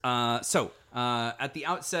At the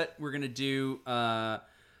outset, we're going to do,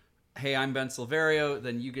 hey, I'm Ben Silverio.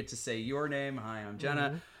 Then you get to say your name. Hi, I'm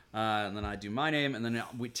Jenna. And then I do my name. And then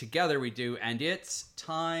together we do, and it's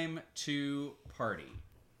time to party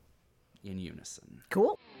in unison.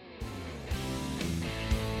 Cool.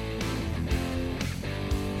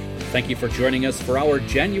 Thank you for joining us for our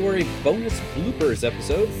January bonus bloopers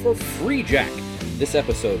episode for Free Jack. This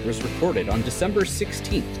episode was recorded on December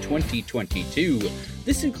 16th, 2022.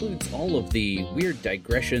 This includes all of the weird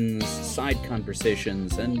digressions, side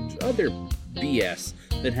conversations, and other BS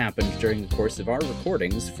that happened during the course of our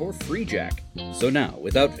recordings for Free Jack. So now,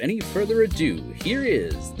 without any further ado, here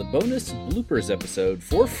is the bonus bloopers episode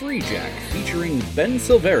for Free Jack featuring Ben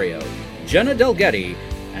Silverio, Jenna Delgetti,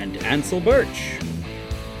 and Ansel Birch.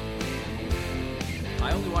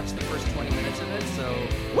 I only watched the first 20 minutes of it, so...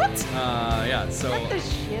 What? Yeah, so... What the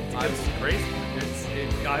shit? It's crazy.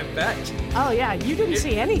 I bet. Oh, yeah, you didn't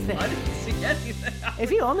see anything. I didn't see anything. If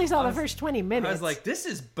you only saw the first 20 minutes. I was like, this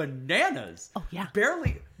is bananas. Oh, yeah.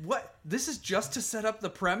 Barely... What? This is just to set up the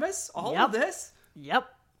premise? All Yep. of this? Yep.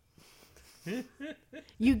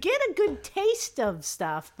 You get a good taste of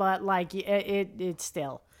stuff, but, like, it's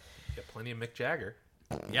still... Got plenty of Mick Jagger.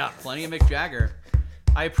 Yeah, plenty of Mick Jagger.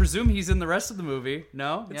 I presume he's in the rest of the movie.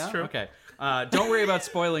 No? It's yeah? true. Okay. Don't worry about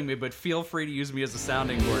spoiling me, but feel free to use me as a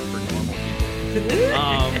sounding board for normal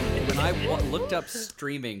people. When I looked up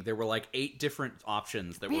streaming, there were like 8 different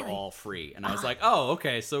options that were all free. And I was like, oh,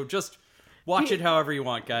 okay, so just watch it however you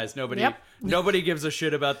want, guys. Nobody gives a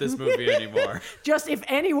shit about this movie anymore. Just if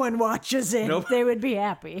anyone watches it, they would be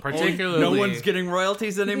happy. Particularly, no one's getting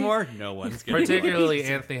royalties anymore. No one's getting particularly royalties.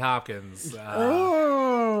 Anthony Hopkins.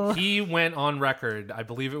 Oh. He went on record, I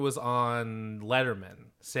believe it was on Letterman,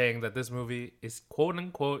 saying that this movie is quote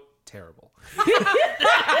unquote terrible.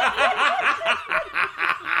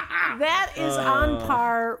 That is on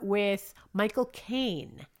par with Michael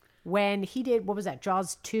Caine when he did, what was that,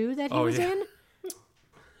 Jaws 2 that he was in?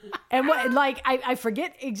 And what, like, I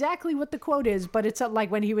forget exactly what the quote is, but it's like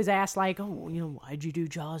when he was asked, like, oh, you know, why'd you do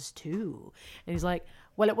Jaws 2? And he's like,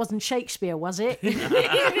 well, it wasn't Shakespeare, was it?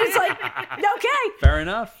 It's like, okay. Fair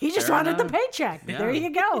enough. He just wanted the paycheck. Yeah. There you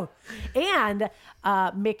go. And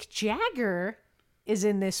Mick Jagger is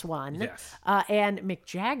in this one. Yes. And Mick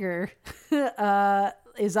Jagger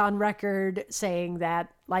is on record saying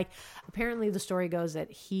that, like, apparently the story goes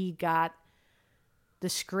that he got the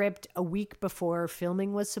script a week before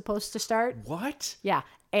filming was supposed to start. What? Yeah.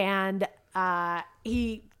 And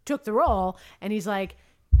he took the role, and he's like,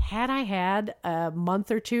 had I had a month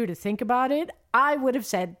or two to think about it, I would have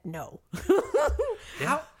said no.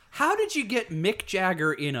 How did you get Mick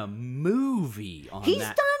Jagger in a movie on He's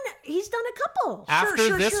that? done a couple.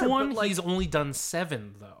 After this sure, one, but, like- he's only done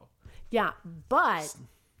 7, though. Yeah, but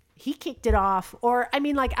he kicked it off, or I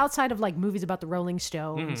mean, like outside of like movies about the Rolling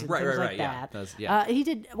Stones and Right, things right, like yeah. that. That's- yeah. He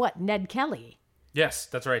did what? Ned Kelly. Yes,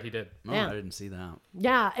 that's right, he did. Oh, Yeah. I didn't see that.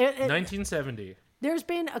 Yeah, 1970. there's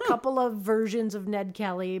been a couple of versions of Ned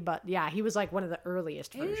Kelly, but yeah, he was like one of the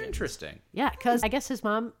earliest versions. Interesting. Yeah, because I guess his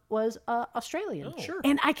mom was Australian. Sure.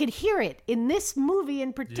 And I could hear it in this movie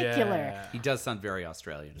in particular. Yeah. He does sound very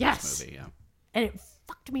Australian in Yes. this movie, yeah. And it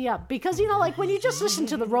fucked me up because, you know, like when you just listen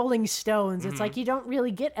to the Rolling Stones, it's like you don't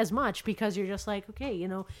really get as much because you're just like, okay, you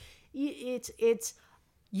know, it's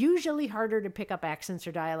usually harder to pick up accents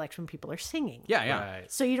or dialects when people are singing. Yeah, yeah. Right.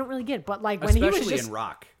 So you don't really get it. But like when he was Especially just... in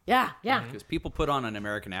rock. Yeah, yeah. Because people put on an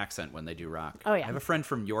American accent when they do rock. Oh, yeah. I have a friend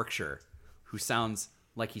from Yorkshire who sounds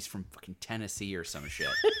like he's from fucking Tennessee or some shit.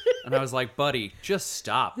 And I was like, buddy, just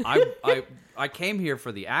stop. I came here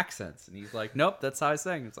for the accents. And he's like, nope, that's how I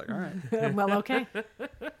sing. It's like, all right. Well, okay.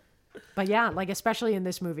 But yeah, like especially in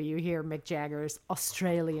this movie, you hear Mick Jagger's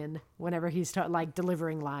Australian whenever he's like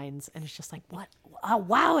delivering lines, and it's just like, what? Oh,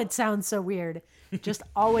 wow, it sounds so weird. Just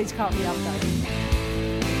always caught me off guard.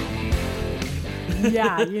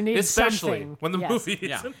 Yeah, you need Especially something. when the Yes. movie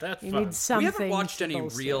Yeah. isn't that You fun. need something. We haven't watched to any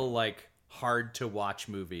bolster. real, like, hard to watch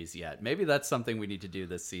movies yet. Maybe that's something we need to do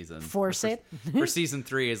this season. Force it. For season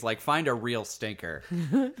 3 is like find a real stinker.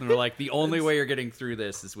 And we're like, the only way you're getting through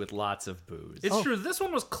this is with lots of booze. It's true. This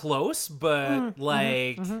one was close, but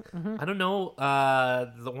like I don't know.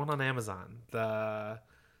 The one on Amazon, the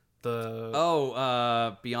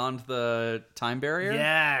Beyond the Time Barrier?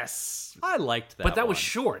 yes, I liked that. but that was one.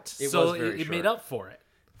 short, It so was very it made short. up for it.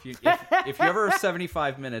 If you ever have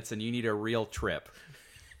 75 minutes and you need a real trip,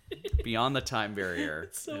 Beyond the Time Barrier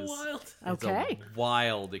So wild. It's Okay. a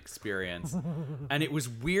wild experience. And it was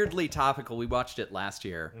weirdly topical. We watched it last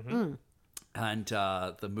year. And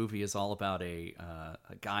the movie is all about a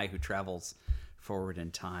guy who travels forward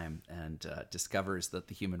in time and discovers that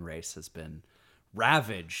the human race has been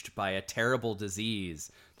ravaged by a terrible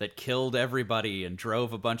disease that killed everybody and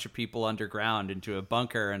drove a bunch of people underground into a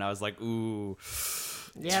bunker. And I was like, ooh,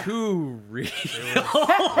 too real. It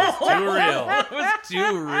was too real. It was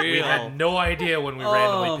too real. We had no idea when we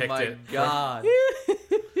randomly picked it. Oh my God.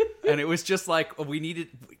 And it was just like, we needed,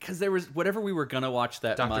 because there was whatever we were going to watch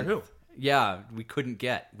that month. Doctor Who. Yeah, we couldn't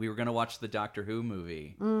get. We were going to watch the Doctor Who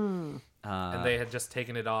movie. And they had just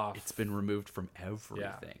taken it off. It's been removed from everything.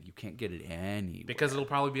 Yeah. You can't get it anywhere. Because it'll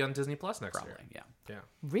probably be on Disney Plus next Probably, year. yeah.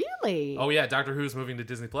 Really? Oh yeah, Doctor Who's moving to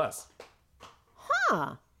Disney Plus.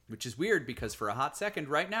 Huh. Which is weird because for a hot second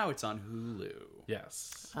right now it's on Hulu.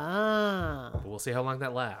 Yes. Ah. But we'll see how long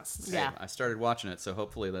that lasts. Yeah. I started watching it, so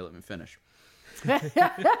hopefully they let me finish.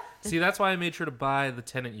 See, that's why I made sure to buy the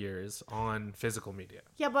Tenet years on physical media.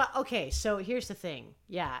 Yeah, but okay, so here's the thing.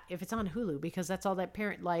 Yeah, if it's on Hulu, because that's all that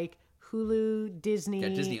parent, like Hulu, Disney, Yeah,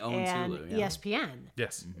 Disney owns and Hulu, yeah. ESPN.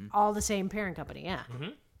 Yes. All the same parent company, yeah.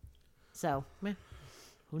 So,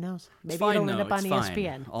 who knows? Maybe It's fine, it'll end though. up on It's fine.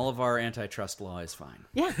 ESPN. All of our antitrust law is fine.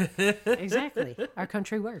 Yeah, exactly. Our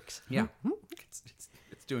country works. Yeah.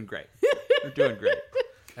 It's doing great. We're doing great.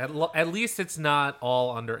 At least it's not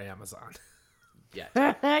all under Amazon.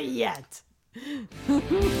 Yeah. Yet.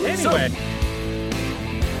 Anyway,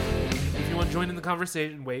 if you want to join in the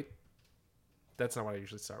conversation, wait. That's not what I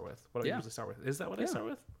usually start with. What do I usually start with? Is that what I start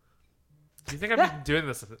with? Do you think I've been doing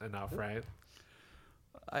this enough, right?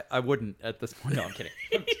 I wouldn't at this point. No, I'm kidding.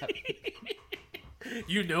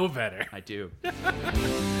 You know better. I do.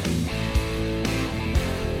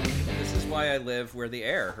 This is why I live where the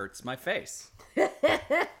air hurts my face. I'm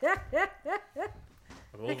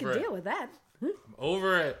I can over it. deal with that. I'm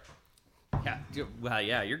over it. Yeah. Well,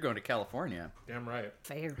 yeah, you're going to California. Damn right.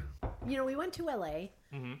 Fair. You know, we went to LA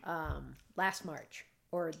last March,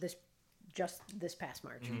 or this past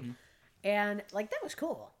March, and like that was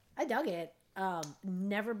cool. I dug it.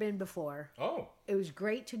 Never been before. Oh. It was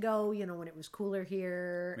great to go. You know, when it was cooler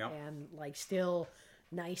here Yep. and like still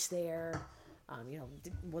nice there. You know,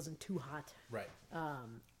 it wasn't too hot. Right.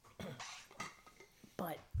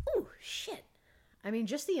 But oh shit! I mean,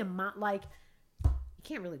 just the amount. Like, you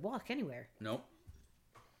can't really walk anywhere. Nope.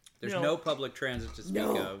 There's No. no public transit to speak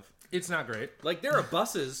No. of. It's not great. Like, there are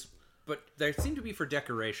buses, but they seem to be for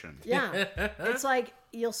decoration. Yeah, it's like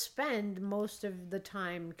you'll spend most of the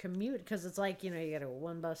time commute because it's like, you know, you got to go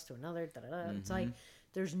one bus to another. It's like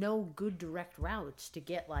there's no good direct routes to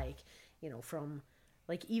get, like, you know, from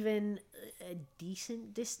like even a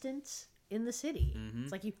decent distance in the city.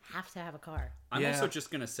 It's like you have to have a car. I'm Yeah. also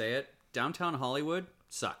just going to say it. Downtown Hollywood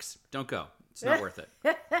sucks. Don't go. It's not worth it.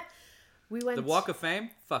 We went. The Walk of Fame?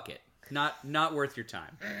 Fuck it. Not worth your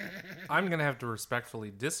time. I'm going to have to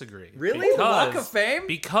respectfully disagree. Really? The Walk of Fame?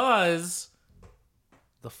 Because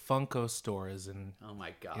the Funko store is in Oh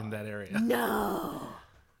my god. in that area. No.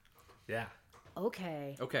 Yeah.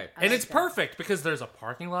 Okay. Okay. I And like it's that. perfect because there's a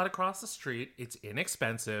parking lot across the street. It's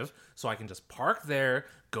inexpensive, so I can just park there,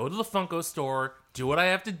 go to the Funko store, do what I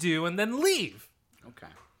have to do, and then leave. Okay.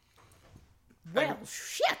 Well,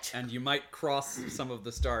 shit. And you might cross some of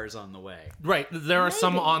the stars on the way. Right. There are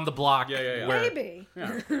some Maybe. on the block. Yeah. Where, Maybe.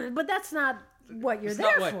 But that's not what you're It's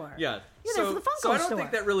there not what- for. Yeah. You're there so, for the Funko so I don't store.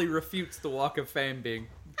 think that really refutes the Walk of Fame being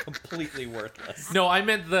completely worthless. No, I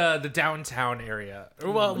meant the downtown area.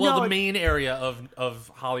 Well, No, the main area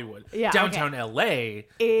of Hollywood. Yeah, Downtown LA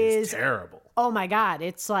Is- is terrible. Oh my god,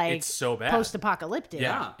 it's like It's so bad. post-apocalyptic.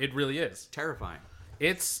 Yeah, it really is. Terrifying.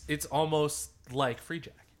 It's almost like Free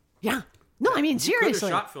Jack. Yeah. No, I mean You could have seriously.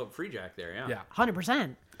 shot Philip Free Jack there, yeah. Yeah.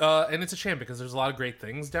 100%. And it's a shame because there's a lot of great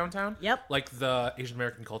things downtown. Yep. Like the Asian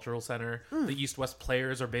American Cultural Center. The East West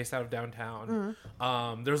Players are based out of downtown.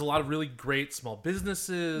 There's a lot of really great small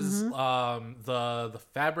businesses. The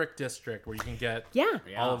Fabric District where you can get Yeah.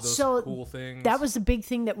 all of those So cool things. That was the big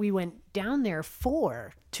thing that we went down there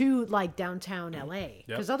for, to like downtown LA.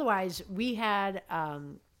 Because otherwise we had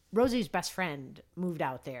Rosie's best friend moved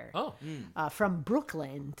out there Oh. from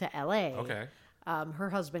Brooklyn to LA. Okay. Her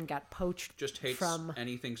husband got poached Just hates from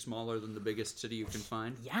anything smaller than the biggest city you can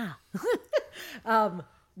find. yeah.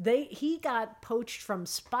 He got poached from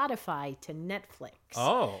Spotify to Netflix.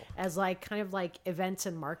 Oh. As like kind of like events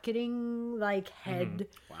and marketing like head.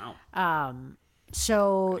 Wow.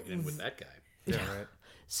 So Get in with that guy. Yeah, right.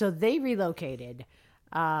 so they relocated.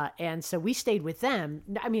 And so we stayed with them.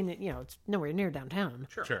 I mean, you know, it's nowhere near downtown.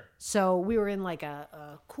 Sure. So we were in like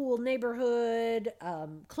a cool neighborhood,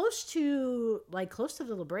 close to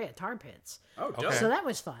the La Brea Tar Pits. Oh, dope. Okay. So that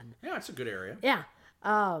was fun. Yeah, it's a good area. Yeah.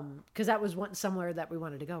 Because that was somewhere that we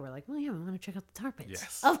wanted to go. We're like, well, yeah, we want to check out the Tar Pits.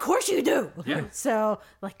 Yes. Of course you do. Yeah. So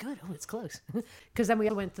like, good. Oh, it's close. Because then we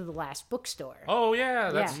went to the last bookstore. Oh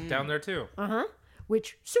yeah, that's down there too.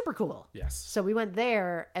 which super cool. Yes. So we went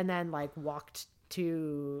there and then like walked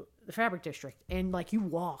to the Fabric District, and like you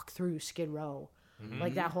walk through Skid Row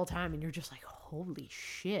like that whole time, and you're just like, holy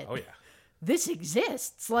shit. Oh, yeah. This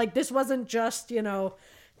exists. Like, this wasn't just,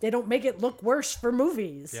 they don't make it look worse for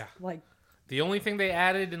movies. Yeah. Like, The only thing they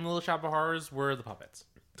added in Little Shop of Horrors were the puppets.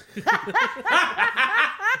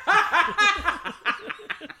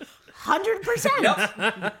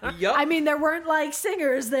 100%. Yup. I mean, there weren't like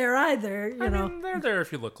singers there either, you know. mean, they're there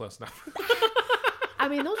if you look close enough. I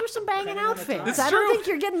mean, those were some banging outfits. It's I don't true. think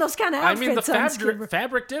you're getting those kind of I outfits mean, the on Skid Row.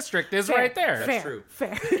 fabric district is Fair, right there. Fair, true.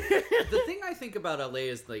 Fair. The thing I think about LA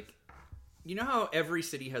is like, you know how every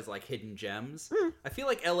city has like hidden gems? I feel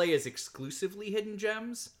like LA is exclusively hidden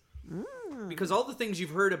gems. Because all the things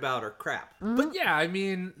you've heard about are crap. But yeah, I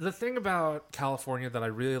mean, the thing about California that I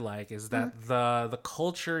really like is that the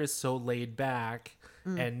culture is so laid back,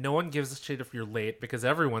 and no one gives a shit if you're late, because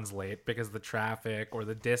everyone's late because of the traffic or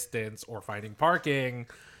the distance or finding parking.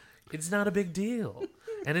 It's not a big deal.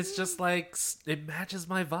 And it's just like, it matches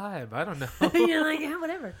my vibe. I don't know. You're like, yeah,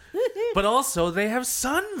 whatever. But also, they have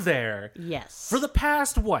sun there. Yes. For the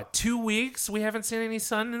past, 2 weeks, we haven't seen any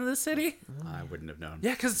sun in the city? I wouldn't have known.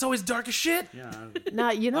 Yeah, because it's always dark as shit. Yeah,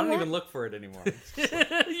 Now, you know I don't what? even look for it anymore.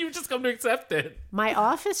 You've just come to accept it. My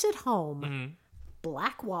office at home,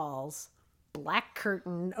 black walls, black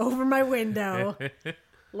curtain over my window,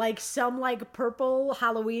 like some like purple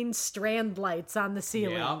Halloween strand lights on the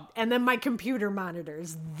ceiling, Yeah. and then my computer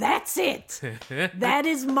monitors. That's it. That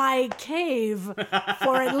is my cave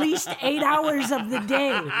for at least 8 hours of the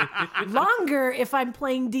day. Longer if I'm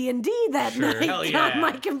playing D&D that night Hell yeah. on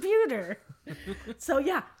my computer. So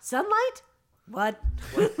yeah, sunlight? What?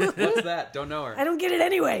 What's that? Don't know her. I don't get it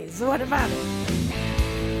anyways. So what about it?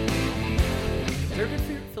 Is there a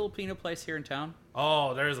good Filipino place here in town?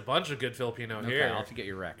 Oh, there's a bunch of good Filipino Okay, here. I'll have to get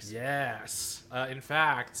your Rex. Yes. In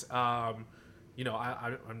fact, I'm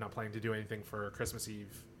not planning to do anything for Christmas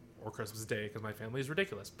Eve or Christmas Day because my family is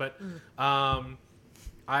ridiculous. But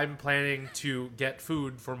I'm planning to get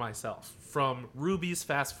food for myself from Ruby's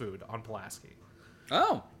Fast Food on Pulaski.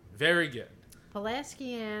 Oh, Very good.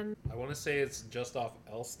 Pulaski and I want to say it's just off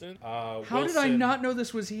Elston. how did I not know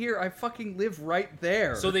this was here? I fucking live right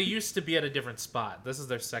there. So they used to be at a different spot. This is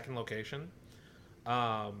their second location.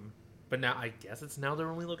 But now I guess it's now their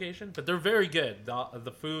only location. But they're very good.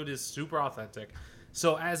 The food is super authentic.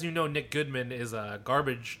 So as you know, Nick Goodman is a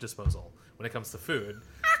garbage disposal when it comes to food.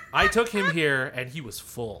 I took him here and he was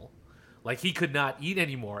full. Like he could not eat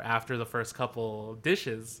anymore after the first couple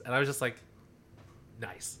dishes. And I was just like,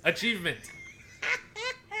 nice. Achievement.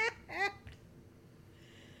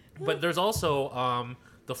 But there's also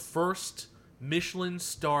the first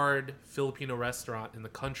Michelin-starred Filipino restaurant in the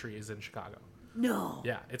country is in Chicago. no.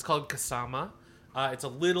 Yeah, it's called Kasama. It's a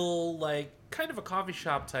little, like, kind of a coffee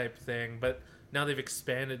shop type thing, but now they've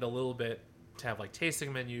expanded a little bit to have, like,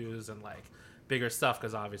 tasting menus and, like, bigger stuff,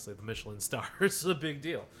 because obviously the Michelin star is a big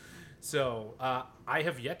deal. So, I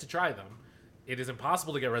have yet to try them. It is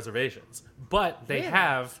impossible to get reservations, but they Really?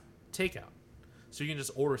 have takeout. So you can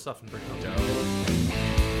just order stuff and bring it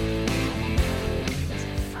home.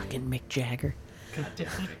 Fucking Mick Jagger. Goddamn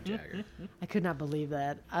Mick Jagger. I could not believe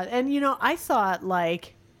that. And, I thought,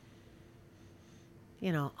 like,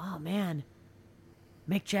 oh, man,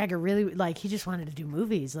 Mick Jagger really, like, he just wanted to do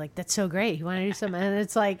movies. Like, that's so great. He wanted to do something. And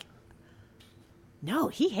it's like, no,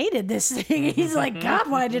 he hated this thing. He's like, God,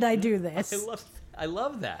 why did I do this? I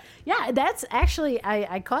love that. Yeah, that's actually,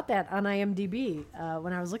 I caught that on IMDb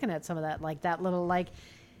when I was looking at some of that. Like, that little, like,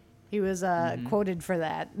 he was quoted for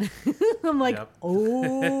that. I'm like, Yep.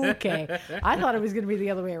 okay. I thought it was going to be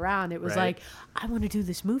the other way around. It was Right. like, I want to do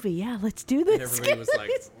this movie. Yeah, let's do this. Everybody was like,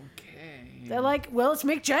 guys." okay. They're like, well, it's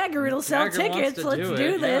Mick Jagger. It'll sell Jagger wants tickets. to Let's do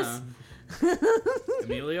do it, this. yeah.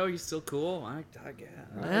 Emilio, you still cool? I guess.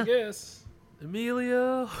 I guess.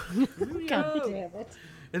 Emilio. God damn it.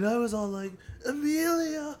 And I was all like,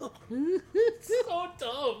 Emilio. So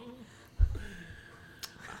dumb.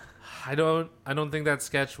 I don't think that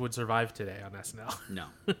sketch would survive today on SNL. No.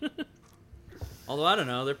 Although, I don't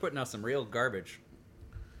know. They're putting out some real garbage.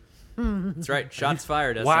 That's right. Shots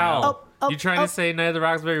fired. SNL. Wow. Oh, You trying oh. to say Night of the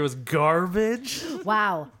Roxbury was garbage?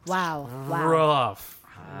 Wow. Rough.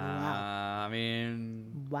 I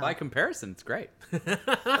mean, Wow. by comparison, it's great.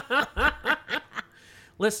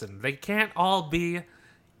 Listen, they can't all be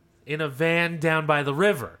in a van down by the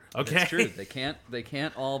river, okay? That's true. They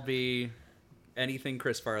can't all be anything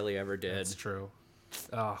Chris Farley ever did. That's true.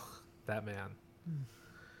 Oh, that man.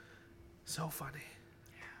 So funny.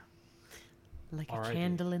 Like a R.I.P.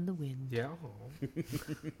 candle in the wind. Yeah.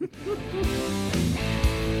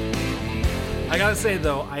 I gotta say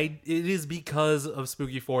though, it is because of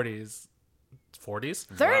Spooky 40s. 40s?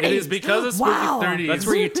 30s. It is because of Spooky Wow. 30s. That's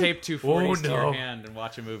where you tape 2 40s to no. your hand and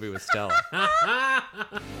watch a movie with Stella.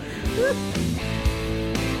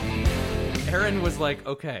 Erin was like,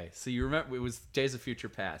 okay, so you remember, it was Days of Future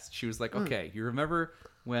Past. She was like, okay, you remember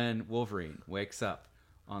when Wolverine wakes up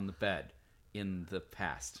on the bed in the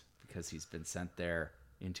past because he's been sent there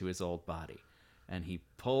into his old body. And he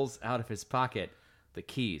pulls out of his pocket the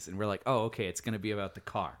keys. And we're like, oh, okay, it's going to be about the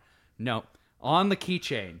car. No, on the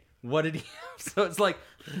keychain, what did he have? So it's like...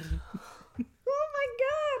 Oh my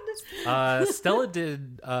God. Stella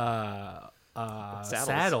did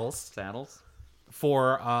saddles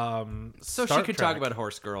for So Star she could Trek. talk about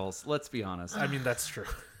horse girls. Let's be honest. I mean, that's true.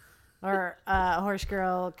 Or Horse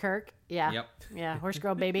Girl Kirk. Yeah. Yep. Yeah, Horse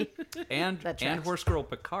Girl Baby. And tracks. horse girl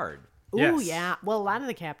Picard. Ooh, Yes. yeah. Well, a lot of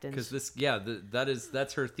the captains Because this,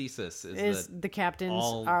 that's her thesis. is that the captains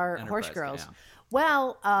all are Enterprise, horse girls. yeah.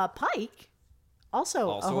 Well, Pike, also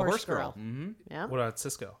a Also horse girl. Mm-hmm. Yeah. What about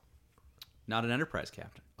Cisco? Not an Enterprise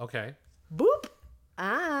captain. Okay. Boop.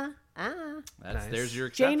 Nice. There's your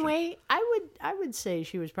exception. Janeway, I would say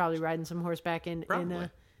she was probably riding some horseback in Probably.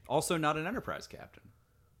 Also not an Enterprise captain.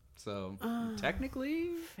 So technically,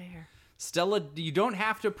 fair. Stella, you don't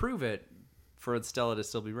have to prove it for Stella to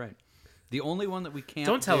still be right. The only one that we can't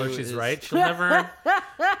Don't tell her do she's is- right. She'll never.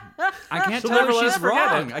 I can't She'll tell never her let she's us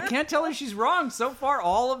forget wrong. it. I can't tell her she's wrong. So far,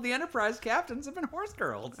 all of the Enterprise captains have been horse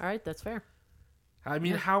girls. All right, that's fair. I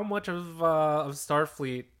mean, how much of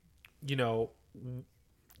Starfleet, Even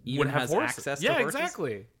would have has horses? access to Yeah, horses?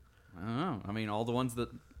 exactly. I don't know. I mean, all the ones that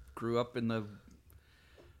grew up in the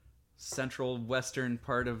central western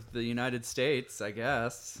part of the United States, I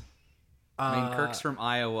guess. I mean, Kirk's from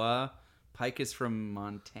Iowa. Pike is from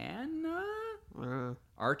Montana.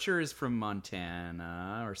 Archer is from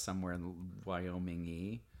Montana or somewhere in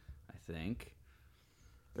Wyoming-y, I think.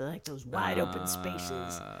 They're like those wide open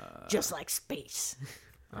spaces, just like space.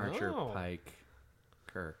 Archer, Oh. Pike,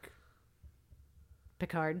 Kirk.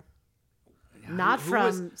 Picard, not Who from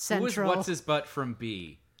was Central. what's his butt from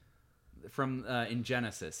B? From in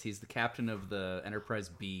Genesis, he's the captain of the Enterprise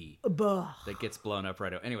B Buh. that gets blown up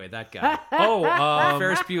right out. Anyway, that guy. Oh,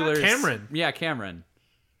 Ferris Bueller's Cameron. Yeah, Cameron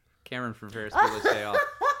from Ferris Bueller's Day Off.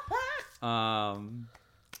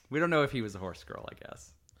 We don't know if he was a horse girl, I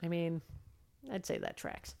guess. I mean, I'd say that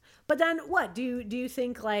tracks. But then, what do you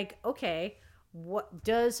think? Like, okay, what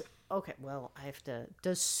does? Okay, well, I have to.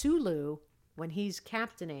 Does Sulu, when he's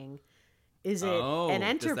captaining, is it an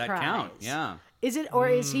Enterprise? Does that count? Yeah. Is it, or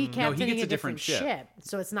is he he captaining gets a different ship. ship?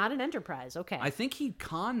 So it's not an Enterprise. Okay, I think he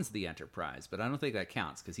cons the Enterprise, but I don't think that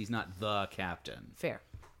counts because he's not the captain. fair.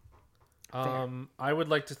 I would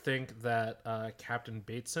like to think that Captain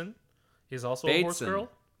Bateson is also a horse Bateson.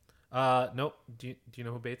 girl. Nope. Do you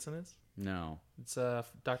know who Bateson is? No. It's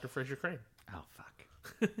Dr. Fraser Crane. Oh,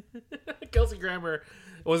 fuck. Kelsey Grammer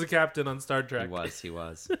was a captain on Star Trek. He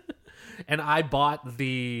was. And I bought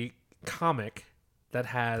the comic that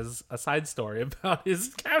has a side story about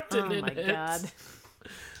his captain Oh in my it. god.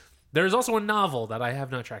 There's also a novel that I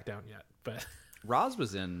have not tracked down yet, but Roz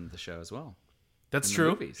was in the show as well. that's In the true.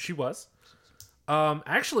 movies. She was.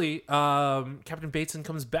 Actually, Captain Bateson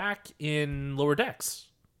comes back in Lower Decks.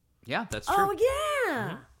 Yeah, that's true.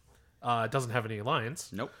 Oh yeah. Doesn't have any lines.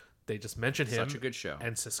 Nope. They just mention him. Such a good show.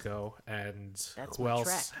 And Cisco and That's who my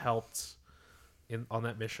else track. helped on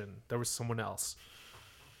that mission? There was someone else.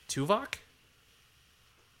 Tuvok?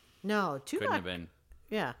 No, Couldn't have Tuvok. been.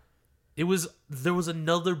 Yeah. There was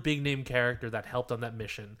another big name character that helped on that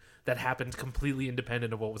mission that happened completely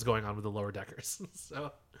independent of what was going on with the Lower Deckers.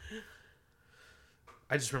 So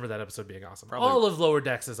I just remember that episode being awesome. Probably- All of Lower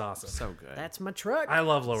Decks is awesome. So good. That's my truck. I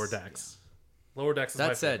love Lower Decks. Lower Decks is my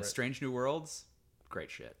That said, favorite. Strange New Worlds,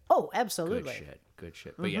 great shit. Oh, Good absolutely. shit. Good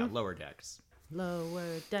shit. But yeah, Lower Decks. Lower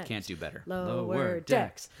decks. Can't do better. Lower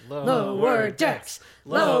decks. Lower Lower decks.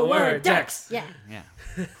 Lower decks. Yeah.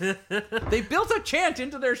 Yeah. They built a chant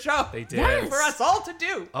into their show. They did. Yes. For us all to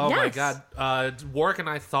do. Oh my Yes. god. Warwick and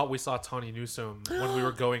I thought we saw Tawny Newsome when we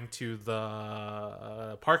were going to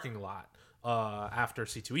the parking lot after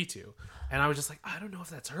C2E2. And I was just like, I don't know if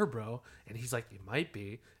that's her, bro. And he's like, it might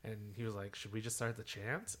be. And he was like, should we just start the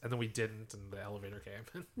chant? And then we didn't, and the elevator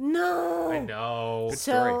came. No. I know.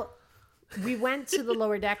 So we went to the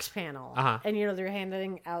Lower Decks panel, Uh-huh. and they're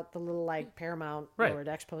handing out the little like Paramount Right. Lower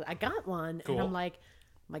Decks poster. I got one, Cool. and I'm like,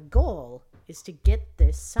 my goal is to get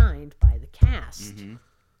this signed by the cast.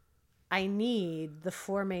 I need the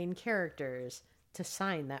 4 main characters to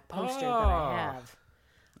sign that poster that I have.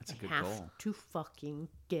 That's a I good have goal. to fucking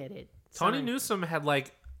get it. Tawny Sorry. Newsome had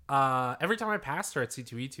like every time I passed her at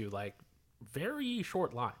C2E2, like very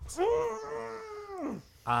short lines.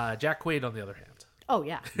 Jack Quaid, on the other hand, Oh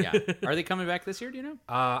yeah. Yeah. Are they coming back this year? Do you know?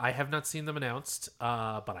 I have not seen them announced,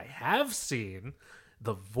 but I have seen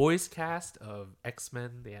the voice cast of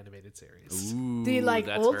X-Men the animated series. Ooh, The like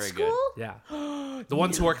that's old very school. good. Yeah, the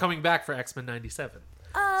ones who are coming back for X-Men '97.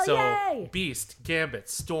 Oh So yay! Beast, Gambit,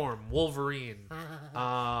 Storm, Wolverine,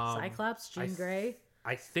 Cyclops, Jean Grey.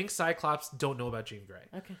 I think Cyclops. Don't know about Jean Grey.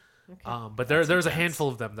 Okay. Okay. But there's a handful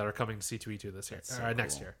of them that are coming to C2E2 this year, so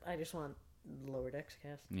next cool. year. I just want Lower Decks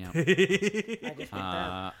cast. Yeah. I just want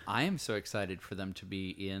that. I am so excited for them to be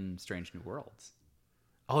in Strange New Worlds.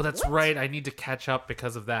 Oh, that's right. I need to catch up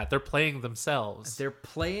because of that. They're playing themselves. They're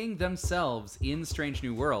playing themselves in Strange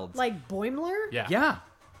New Worlds. Like Boimler? Yeah. Yeah.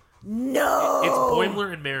 No. It's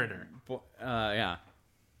Boimler and Mariner. Yeah.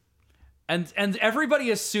 And everybody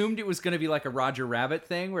assumed it was going to be like a Roger Rabbit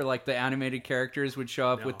thing where like the animated characters would show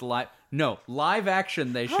up No. with the live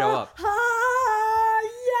action they show up. Yes.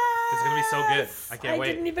 It's gonna be so good. I can't I wait.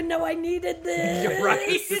 didn't even know I needed this. You're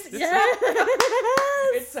right.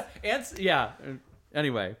 Yes. Yeah.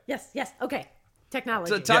 Anyway, Yes. Okay. Technology.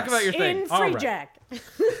 so talk Yes. about your thing. In All Free right. Jack.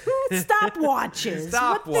 Stopwatches.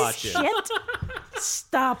 Stopwatches. What the shit?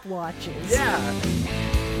 Stopwatches. Yeah.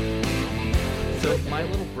 So my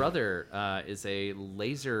little brother is a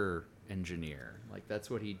laser engineer. Like that's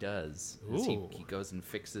what he does. Is Ooh. He goes and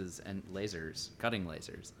fixes cutting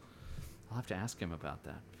lasers. I'll have to ask him about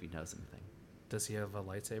that if he knows anything. Does he have a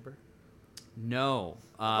lightsaber? No.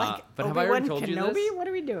 Like But have I already told you Kenobi? this? What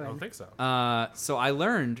are we doing? I don't think so. So I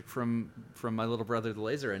learned from my little brother, the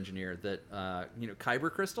laser engineer, that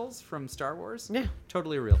kyber crystals from Star Wars. Yeah.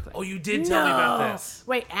 Totally a real thing. Oh, you did tell me about this.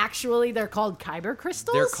 Wait, actually, they're called kyber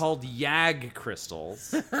crystals? They're called YAG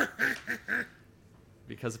crystals.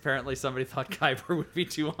 Because apparently somebody thought Kyber would be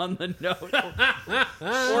too on the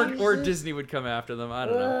nose. or Disney would come after them. I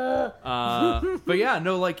don't know. But yeah,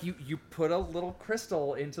 no, like you put a little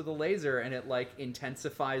crystal into the laser and it like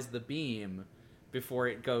intensifies the beam before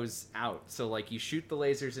it goes out. So like you shoot the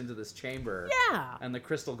lasers into this chamber. Yeah. And the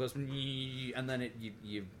crystal goes and then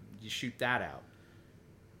you shoot that out.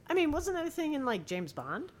 I mean, wasn't that a thing in, like, James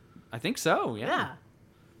Bond? I think so, yeah.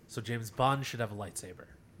 So James Bond should have a lightsaber.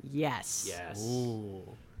 Yes. Yes. Ooh.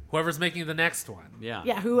 Whoever's making the next one. Yeah.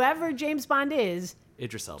 Yeah, whoever James Bond is,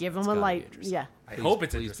 Idris Elba. give It's him a gotta be light. Idris Yeah. Elba. I Please- hope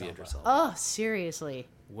it's please Idris be Elba. Idris Elba. Oh, seriously.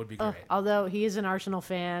 Would be great. Although he is an Arsenal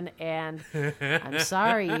fan, and I'm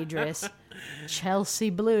sorry, Idris. Chelsea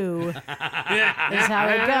Blue is how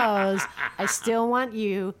it goes. I still want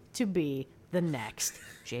you to be the next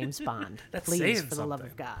James Bond. That's Please, saying for the love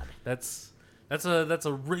something. of God. That's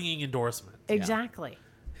a ringing endorsement. Exactly.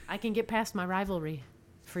 I can get past my rivalry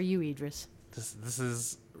for you, Idris. This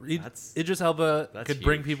is That's- Idris Elba that's could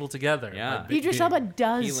bring huge. people together. Yeah. By Idris being- Elba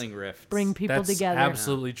does Healing rifts. bring people That's together.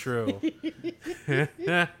 absolutely true.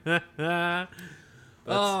 That's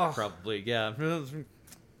Oh. probably, yeah.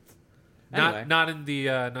 Anyway. Not in the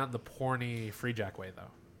porny Free Jack way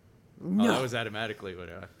though. Oh, that was automatically what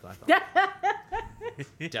I thought.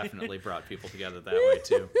 Definitely brought people together that way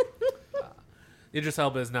too. Idris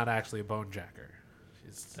Elba is not actually a bone jacker.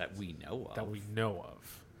 That we know of. That we know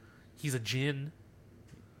of. He's a djinn.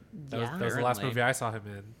 That Yeah. was the last Apparently. movie I saw him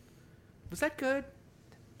in. Was that good?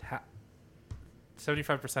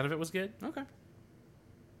 75% of it was good. Okay.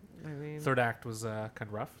 I mean, Third act was kind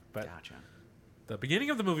of rough, but Gotcha. the beginning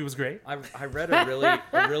of the movie was great. I read a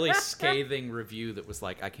really scathing review that was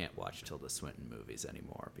like, I can't watch Tilda Swinton movies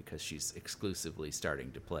anymore because she's exclusively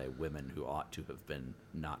starting to play women who ought to have been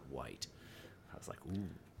not white. I was like, ooh.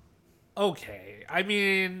 Okay, I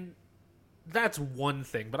mean, that's one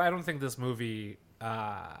thing, but I don't think this movie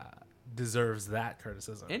deserves that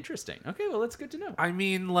criticism. Interesting. Okay, well, that's good to know. I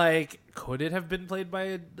mean, like, could it have been played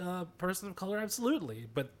by a person of color? Absolutely,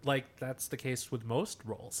 but like that's the case with most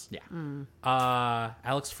roles. Yeah.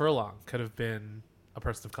 Alex Furlong could have been a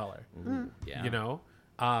person of color. Yeah. You know,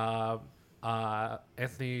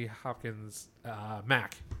 Anthony Hopkins,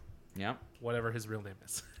 Mac, Yeah. whatever his real name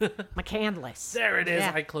is. McCandless. There it is.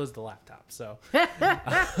 Yeah. I closed the laptop, so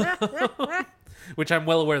which I'm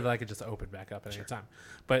well aware that I could just open back up at any time.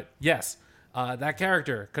 But yes, that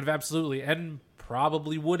character could have absolutely and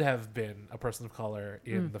probably would have been a person of color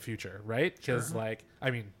in the future, right? Because, like,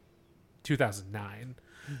 I mean, 2009,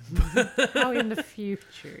 Oh, in the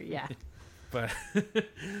future, yeah. but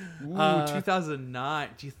Ooh, 2009.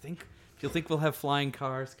 Do you think we'll have flying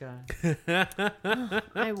cars, guys?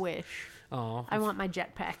 I wish. oh, I want my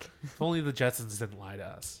jetpack. if only the Jetsons didn't lie to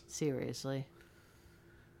us. Seriously.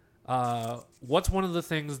 What's one of the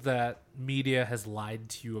things that media has lied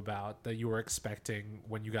to you about that you were expecting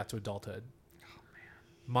when you got to adulthood?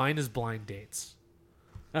 Mine is blind dates.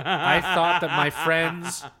 I thought that my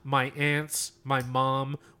friends, my aunts, my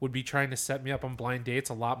mom would be trying to set me up on blind dates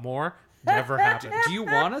a lot more. Never happened. Do you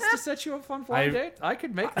want us to set you up on blind date? I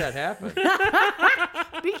could make that happen.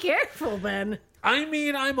 Be careful, Ben. I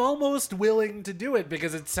mean, I'm almost willing to do it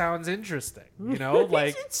because it sounds interesting. You know,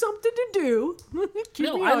 like it's something to do. Keep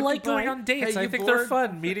no, me I like occupied. going on dates. Hey, I you think they're bored?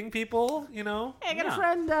 fun. Meeting people, you know. Hey, I got Yeah. a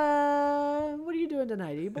friend. What are you doing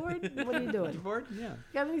tonight? Are you bored? What are you doing? Bored? Yeah.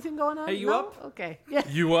 Got anything going on? Hey, you No? up? Okay. Yeah.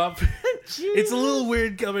 You up? It's a little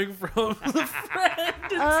weird coming from the friend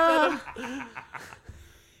instead of.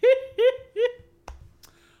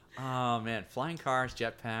 Oh man, flying cars,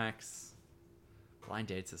 jetpacks, blind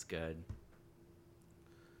dates is good.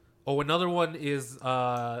 Oh, another one is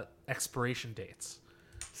expiration dates.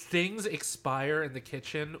 Things expire in the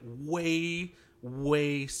kitchen way,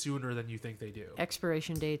 way sooner than you think they do.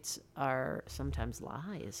 Expiration dates are sometimes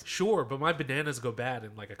lies. Sure, but my bananas go bad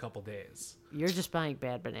in like a couple days. You're just buying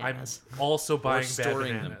bad I'm bananas. also buying bad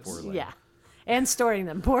storing them bananas. poorly. Yeah. And storing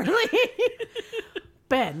them poorly.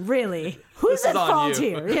 Ben, really? Who's This at is on fault you.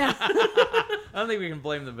 here? Yeah. I don't think we can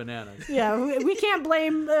blame the bananas. Yeah. We can't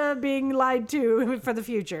blame being lied to for the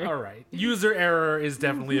future. All right. User error is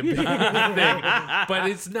definitely a big thing, but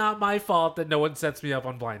it's not my fault that no one sets me up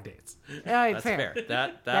on blind dates. All right, That's fair. fair.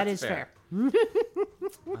 That's That is fair.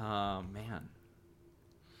 Oh man,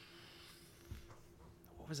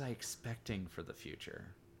 what was I expecting for the future?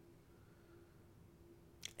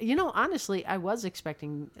 You know, honestly, I was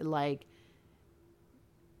expecting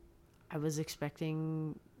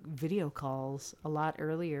video calls a lot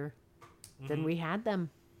earlier than we had them.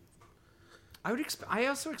 I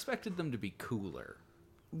also expected them to be cooler.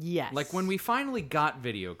 Yes. Like when we finally got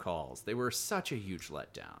video calls, they were such a huge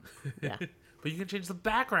letdown. Yeah. But you can change the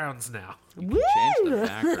backgrounds now. Woo! Change the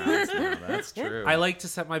backgrounds now. That's true. I like to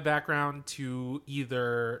set my background to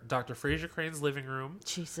either Dr. Fraser Crane's living room,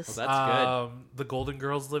 Jesus. Well, that's good. the Golden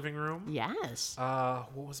Girls living room. Yes.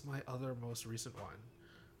 What was my other most recent one?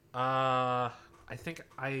 I think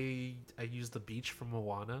I used the beach from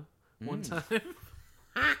Moana one time.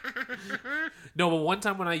 No, but one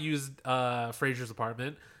time when I used Fraser's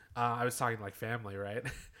apartment, I was talking to like family, right?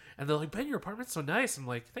 And they're like, "Ben, your apartment's so nice." I'm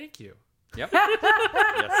like, "Thank you." Yep.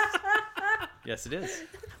 Yes. Yes, it is.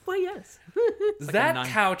 Well, yes. That nice-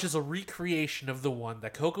 couch is a recreation of the one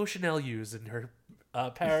that Coco Chanel used in her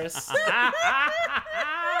Paris.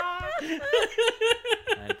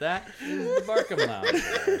 Right, that is the Barkham Lounge.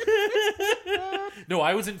 No,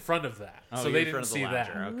 I was in front of that, Oh, so you're they in didn't front of the see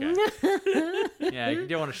that. lounger. Okay. Yeah, you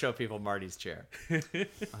don't want to show people Marty's chair.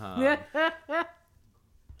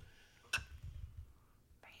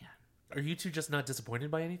 Are you two just not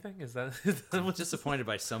disappointed by anything? Is that I'm disappointed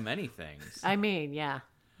by so many things. I mean, yeah.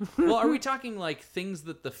 Well, are we talking like things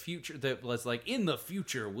that the future, that was like in the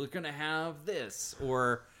future we're gonna have this,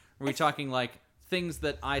 or are we talking like things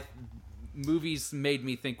that movies made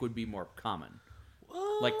me think would be more common,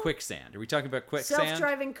 like quicksand? Are we talking about quicksand?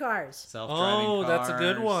 Self-driving cars. Self-driving Oh, that's a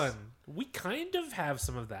good cars. one. We kind of have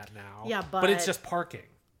some of that now. Yeah, but it's but- just parking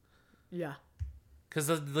Yeah. because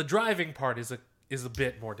the driving part is a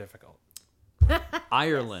bit more difficult.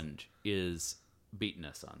 Ireland is beating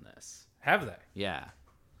us on this. Have they? Yeah.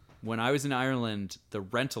 When I was in Ireland, the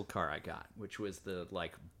rental car I got, which was the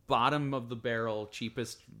like bottom of the barrel,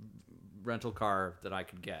 cheapest rental car that I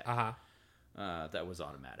could get, that was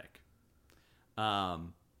automatic.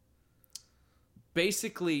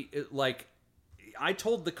 Basically, like I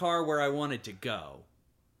told the car where I wanted to go,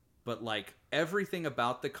 but like everything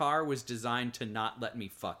about the car was designed to not let me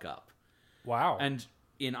fuck up. Wow. And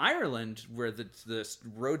in Ireland, where the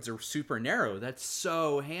roads are super narrow, that's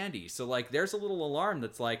so handy. So, like, there's a little alarm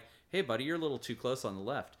that's like, hey, buddy, you're a little too close on the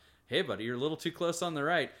left. Hey, buddy, you're a little too close on the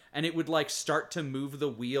right. And it would, like, start to move the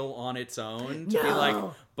wheel on its own to be like,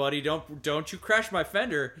 buddy, don't you crash my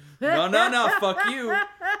fender. No, fuck you.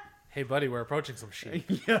 Hey, buddy, we're approaching some sheep.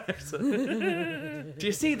 Yeah, do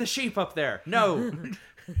you see the sheep up there? No.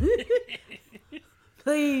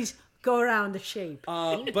 Please go around the shape.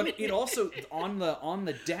 But it also, on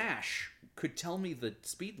the dash, could tell me the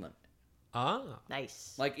speed limit. Ah.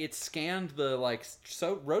 Nice. Like it scanned the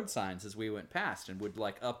road signs as we went past and would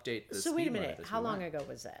like update the So speed wait a limit minute. as How we long went. ago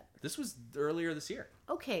was that? This was earlier this year.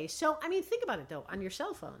 Okay, so I mean, think about it though. On your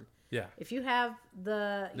cell phone, Yeah. if you have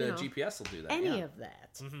the GPS will do that. any yeah. of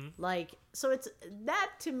that, like, so it's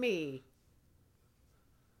that to me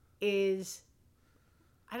is,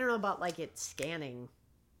 I don't know about like it scanning,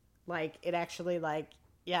 like it actually like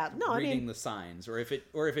Yeah, no, reading the signs, or if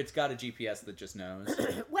it's got a GPS that just knows.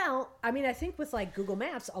 Well, I mean, I think with like Google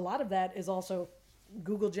Maps, a lot of that is also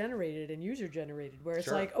Google generated and user generated, where it's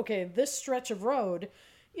Sure. like, okay, this stretch of road,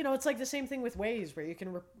 it's like the same thing with Waze, where you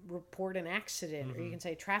can report an accident, or you can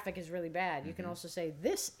say traffic is really bad. You can also say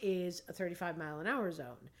this is a 35-mile-an-hour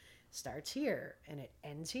zone. Starts here and it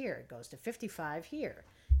ends here. It goes to 55 here.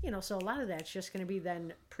 So a lot of that's just going to be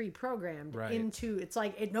then pre-programmed Right. into, it's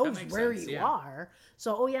like it knows makes where sense, you yeah. are.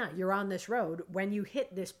 So, oh yeah, you're on this road. When you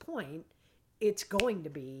hit this point, it's going to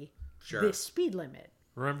be Sure. this speed limit.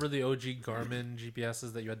 Remember the OG Garmin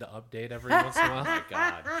GPSs that you had to update every once in a while? My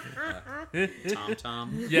God.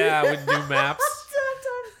 Tom. Yeah, with new maps.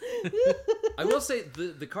 I will say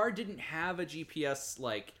the car didn't have a GPS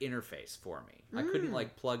like interface for me. I couldn't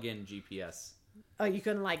like plug in GPS. Oh, you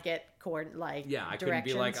couldn't like get like Yeah, I couldn't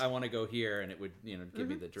be like, I want to go here, and it would give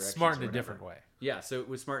me the directions. Smart or in a whatever. different way. Yeah, so it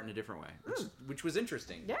was smart in a different way, which was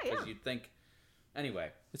interesting. Yeah, yeah. Because you'd think,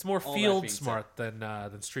 anyway. It's more All that field being said- smart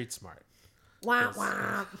than street smart. wah,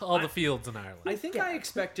 wah. All the fields in Ireland. I think I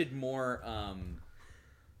expected more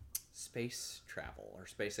space travel or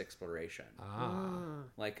space exploration.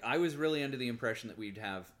 Like I was really under the impression that we'd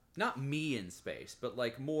have not me in space, but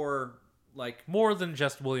like more like More than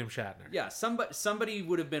just William Shatner. yeah, somebody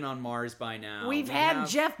would have been on Mars by now. We've We had have-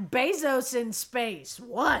 Jeff Bezos in space.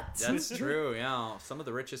 What? That's true. Yeah, some of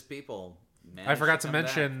the richest people. I managed forgot to come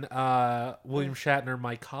back. mention William Shatner,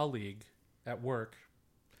 my colleague at work,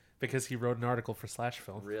 because he wrote an article for Slash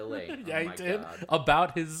Film. Really? Yeah, Oh he my did. God.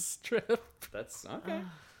 About his trip. That's okay.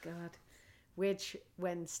 God. Which,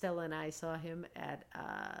 when Stella and I saw him at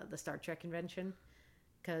the Star Trek convention,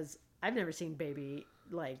 because I've never seen Baby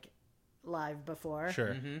like live before.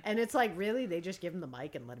 Sure. And it's like, really, they just give him the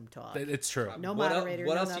mic and let him talk. It's true. No What el- moderator.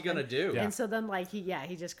 what no else you nothing. gonna do? Yeah. And so then, like, he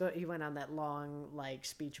went on that long like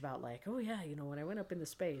speech about like, oh yeah, when I went up into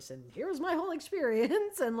space and here was my whole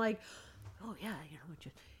experience, and like, oh yeah,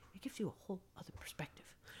 it gives you a whole other perspective.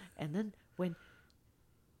 And then when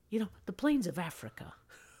the plains of Africa,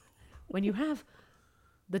 when you have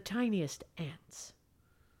the tiniest ants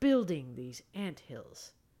building these ant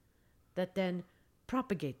hills that then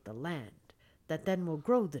propagate the land, that then will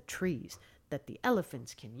grow the trees that the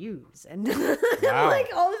elephants can use, and Wow. like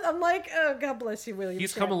all this, I'm like, oh, God bless you, William.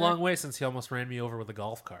 He's come a Shatner. long way since he almost ran me over with a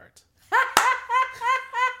golf cart.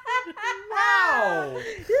 Wow.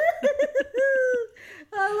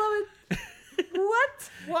 I love it. What?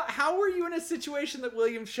 What? How were you in a situation that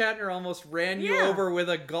William Shatner almost ran you Yeah. over with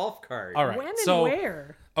a golf cart? All right. When and so,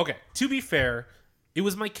 where? Okay, to be fair, it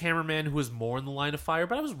was my cameraman who was more in the line of fire,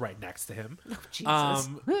 but I was right next to him. Jesus.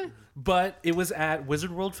 But it was at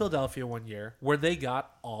Wizard World Philadelphia one year where they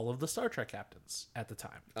got all of the Star Trek captains at the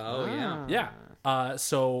time. Oh yeah. Yeah.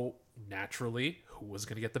 So naturally, who was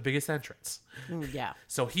going to get the biggest entrance? Yeah.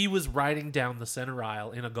 So he was riding down the center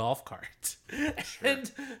aisle in a golf cart. And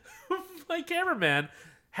my cameraman,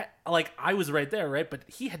 I was right there, right? But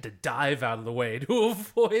he had to dive out of the way to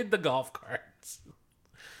avoid the golf carts.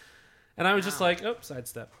 And I was just like, oh,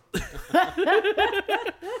 sidestep. But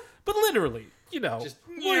literally, Just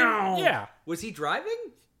yeah. Was he driving?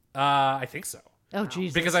 I think so. Oh,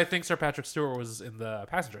 Jesus. Because I think Sir Patrick Stewart was in the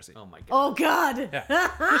passenger seat. Oh my god. Oh, God.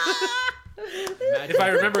 Imagine, If I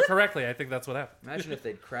remember correctly, I think that's what happened. imagine if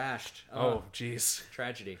they'd crashed. Oh, jeez.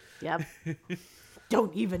 Tragedy. Yep.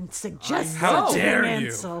 Don't even suggest How such dare an you.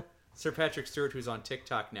 insult. Sir Patrick Stewart, who's on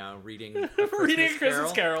TikTok now, reading a Reading Christmas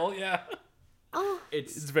Christmas Carol. Carol, yeah.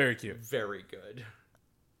 It's It's very cute. very good.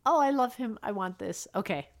 Oh, I love him. I want this.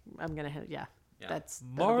 Okay. I'm going to, yeah. Yeah. That'll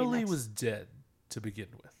be Marley next. was dead to begin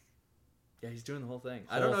with. Yeah, he's doing the whole thing.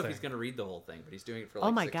 I don't know Whole if he's thing. going to read the whole thing, but he's doing it for like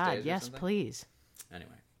Oh, my 6 God. days or Yes, something. please.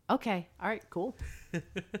 Anyway. Okay. All right. Cool.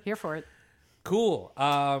 Here for it. Cool.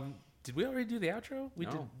 Did we already do the outro? We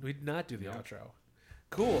No. did. We did not do the outro.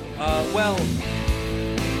 Cool. Well,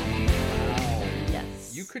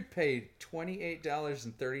 Yes. You could pay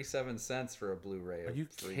 $28.37 for a Blu-ray. are you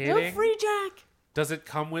free. Go kidding? free, Jack. Does it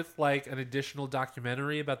come with like an additional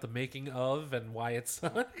documentary about the making of and why it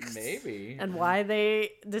sucks? Maybe. And why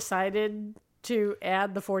they decided to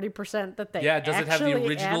add the 40% that they Yeah, does it have the actually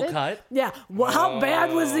original added? cut? Yeah. Well, how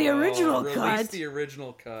bad was the original Release cut? the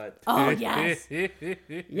original cut. Oh, yes.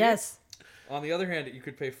 Yes. On the other hand, you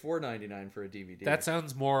could pay $4.99 for a DVD. That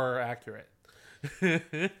sounds more accurate.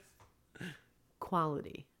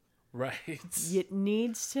 Quality Right. It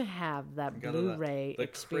needs to have that Blu-ray the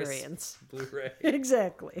experience. crisp Blu-ray.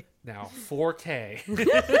 Exactly. Now 4K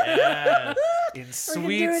Yes. in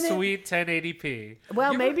doing it. sweet 1080p.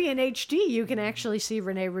 Well, maybe in HD you can actually see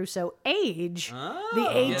Rene Russo age the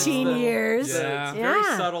Oh, 18 yes. years. Yeah. It's very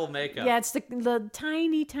subtle makeup. Yeah, it's the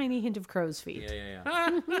tiny, tiny hint of crow's feet. Yeah.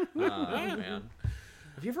 Oh, man.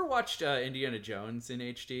 Have you ever watched Indiana Jones in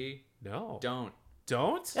HD? No. Don't.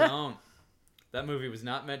 Don't? Don't. That movie was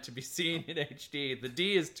not meant to be seen in HD. The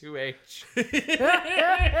D is 2H.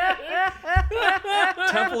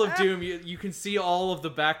 Temple of Doom, you can see all of the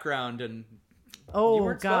background, and you Oh,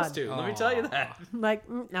 weren't God. supposed to. Let me tell you that. Like,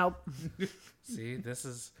 nope. See, this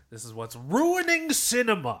is what's ruining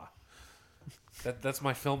cinema. That's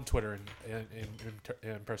my film Twitter in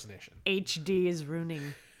impersonation. HD is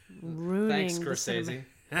ruining Thanks, the cinema.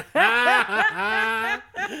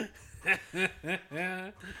 Scorsese.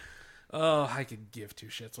 Oh, I could give two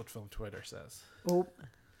shits what film Twitter says. Oh,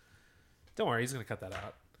 Don't worry, he's gonna cut that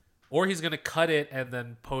out, or he's gonna cut it and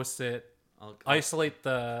then post it. I'll Isolate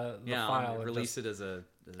the file. I'll and release just it as a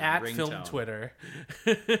at ringtone. film Twitter.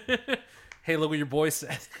 Hey, look what your boy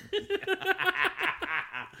said.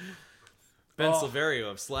 Ben Silverio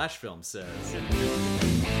of Slash Film says.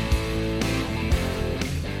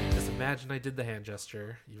 Just imagine I did the hand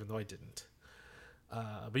gesture, even though I didn't.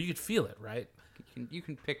 But you could feel it, right? You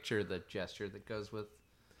can picture the gesture that goes with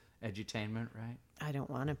edutainment, right? I don't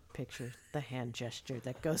want to picture the hand gesture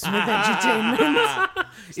that goes with edutainment.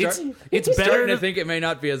 It's better Starting to than, think it may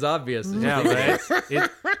not be as obvious. As yeah, you think. right.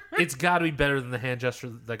 It's got to be better than the hand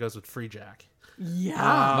gesture that goes with Free Jack.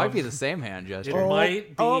 Yeah. Might be the same hand It gesture.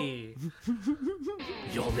 might be.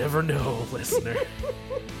 You'll never know, listener.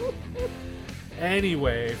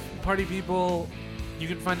 Anyway, party people, you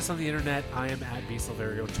can find us on the internet. I am at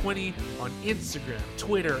bsilverio20 on Instagram,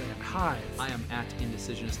 Twitter, and Hive. I am at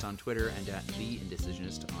Indecisionist on Twitter and at The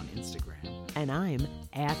Indecisionist on Instagram. And I'm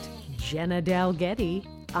at Jenna Dalgetty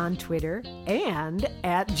on Twitter and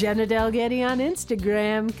at Jenna Dalgetty on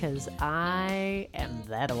Instagram because I am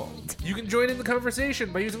that old. You can join in the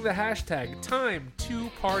conversation by using the hashtag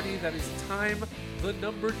Time2Party. That is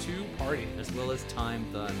time2party. As well as time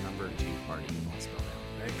the number 2 party. All spelled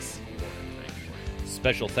out. Thanks.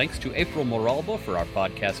 Special thanks to April Moralba for our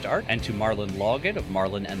podcast art and to Marlon Loggett of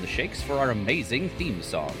Marlon and the Shakes for our amazing theme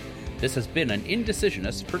song. This has been an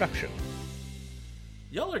Indecisionist production.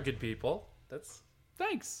 Y'all are good people. That's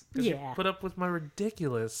Thanks. because you Yeah. put up with my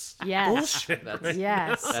ridiculous Yes. bullshit. That's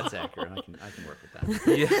Yes. accurate. I can work with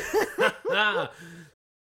that. Yeah.